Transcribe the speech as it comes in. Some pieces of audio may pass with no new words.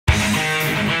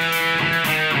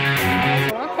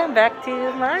welcome back to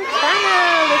my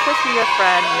channel. This is your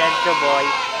friend Medyo Boi.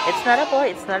 It's not a boy,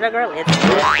 it's not a girl, it's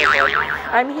Medyo Boi.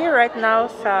 I'm here right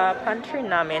now sa pantry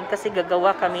namin kasi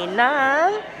gagawa kami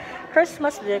ng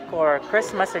Christmas decor,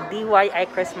 Christmas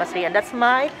DIY Christmas tree, and that's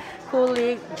my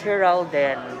colleague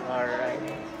Jeralden.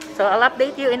 Alright. So I'll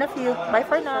update you in a few. Bye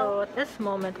for now. So at this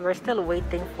moment, we're still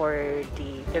waiting for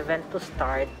the event to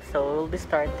start. So we'll be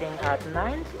starting at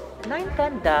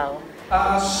 9:10 daw.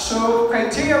 So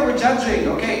criteria we're judging,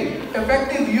 okay.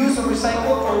 Effective use of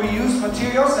recycled or reused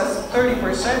materials, that's 30%.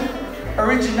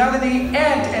 Originality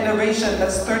and innovation,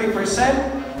 that's 30%.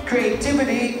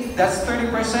 Creativity, that's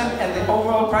 30%. And the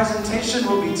overall presentation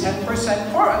will be 10%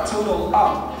 for a total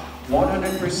of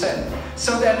 100%.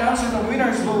 So the announcement of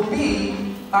winners will be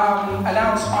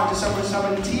announced on December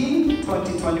 17,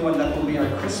 2021. That will be our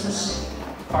Christmas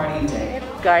party day.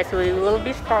 Guys, we will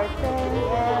be starting.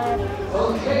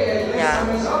 Okay, yeah.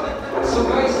 So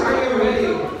guys, are you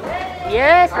ready?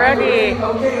 Yes, ready.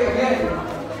 Okay, again.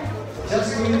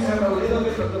 Just we need to have a little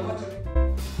bit of the water.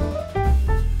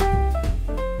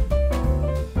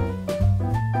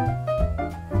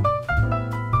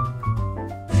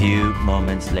 Few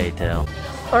moments later.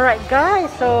 Alright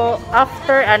guys, so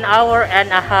after an hour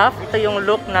and a half, ito yung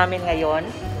look namin ngayon.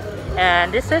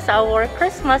 And this is our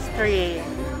Christmas tree.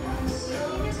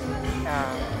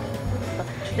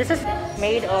 This is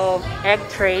made of egg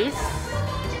trays.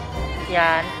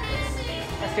 Yan.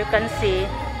 As you can see,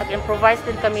 nag-improvise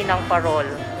din kami ng parol.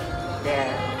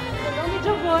 There.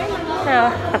 Medyo Boi.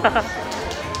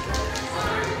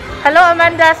 Hello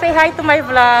Amanda, say hi to my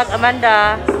vlog.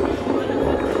 Amanda,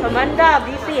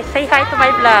 busy. Say hi to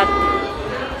my vlog.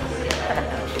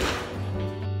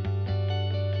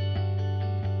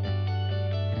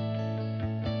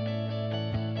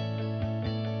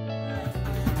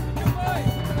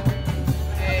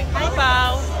 Hi,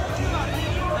 Pao.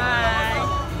 Hi.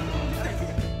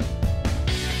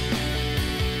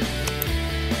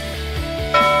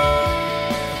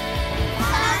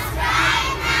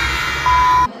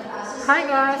 Hi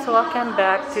guys, welcome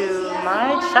back to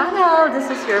my channel.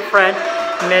 This is your friend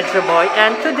Medyo Boi,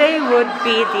 and today would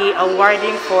be the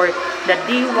awarding for the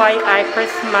DIY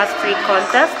Christmas tree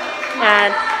contest,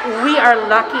 and we are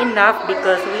lucky enough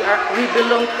because we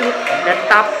belong to the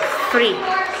top 3.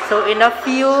 So in a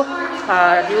few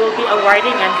they will be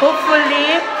awarding, and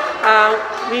hopefully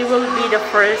we will be the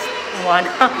first one.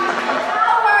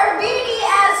 Our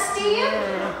BDS team,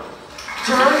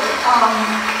 George,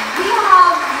 we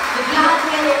have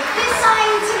this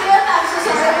sign team. I'm so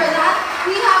sorry for that.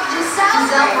 We have Giselle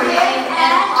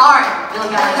and Art.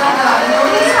 Please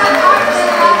have Art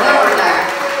over there.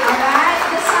 Alright,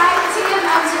 the sign team,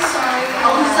 I'm so sorry.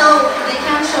 Also, they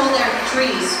can't show their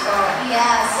trees.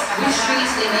 Yes. Which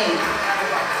trees they made.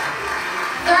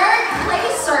 Third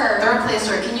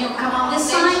placer. Can you come on the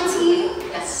stage? sign team?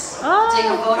 Yes. Oh, take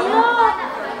a photo.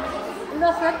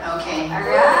 Okay.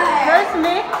 Alright. There's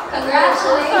me.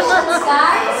 Congratulations,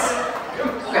 guys.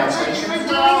 Congratulations. You're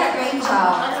doing a great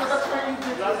job.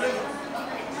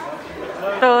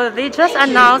 So they just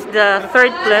announced the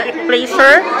third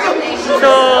placer.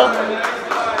 So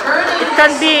it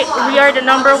can be we are the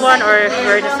number 1 or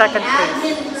we're the second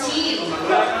place.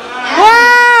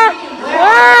 Wow!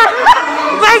 Wow!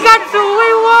 My God! So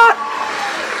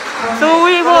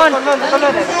we won!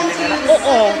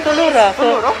 Oo, tulura.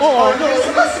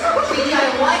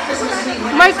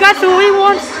 My God! So we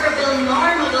won!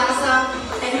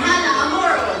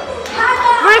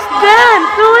 Where's Dan?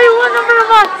 So we won number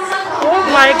 1! Oh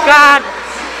my God!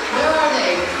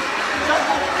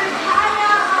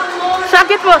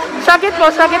 Sakit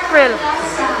Frill.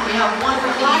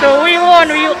 So we won.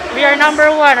 We are number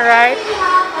 1, right? We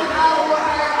have our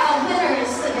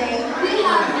winners today. We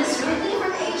have Miss Whitney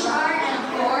from HR and of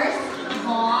course,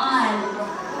 Vaughn.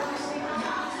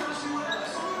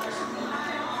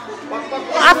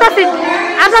 Asa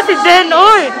si Den,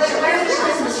 oy!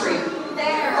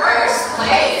 Their first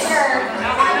placer.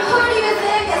 And who do you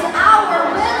think is our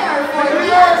winner for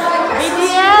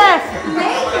BDS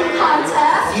baking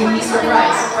contest? You'd be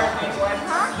surprised.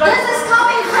 This is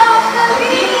coming from the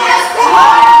BDS team.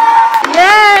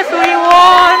 Yes, we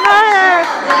won!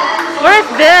 Where's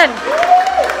Den?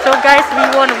 So guys, we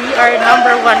won. We are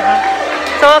number 1.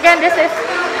 So again, this is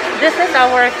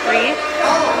our tree.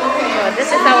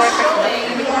 This is our Christmas.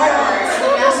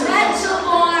 Medyo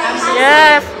Boi.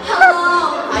 Yes.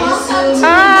 Hello. Welcome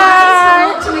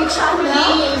Hi. to each other.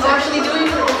 He's actually doing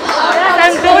it. Yes,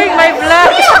 I'm doing my vlog.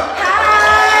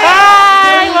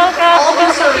 Hi, welcome.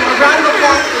 Also, a round of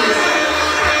applause, please.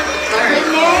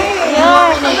 Renee.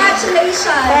 Yeah.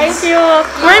 Congratulations. Thank you.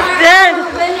 Where's Dan?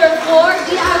 Winner for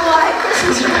DIY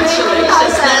Christmas tree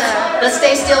contest.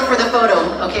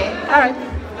 Alright.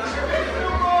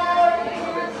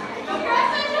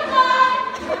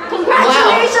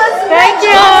 Congratulations, Thank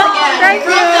Medyo! you. Again, Thank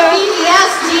from you. the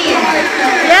BTS team.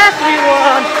 Yes, we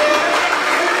won.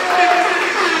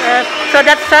 Yes. So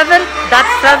that's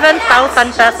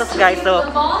 7,000 pesos, guys. So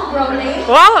The ball rolling.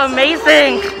 wow,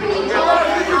 amazing.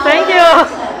 Thank you.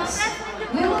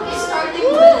 We will be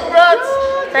starting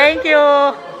with Thank you.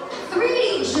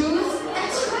 3D juice.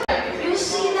 That's right.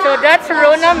 Lucina. So that's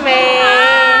Rona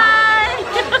May.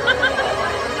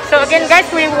 So again, guys,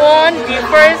 we won the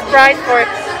first prize for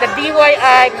the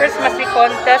DIY Christmas Tree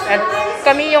Contest, and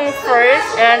kami yung first,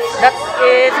 and that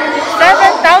is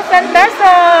 7,000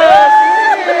 pesos.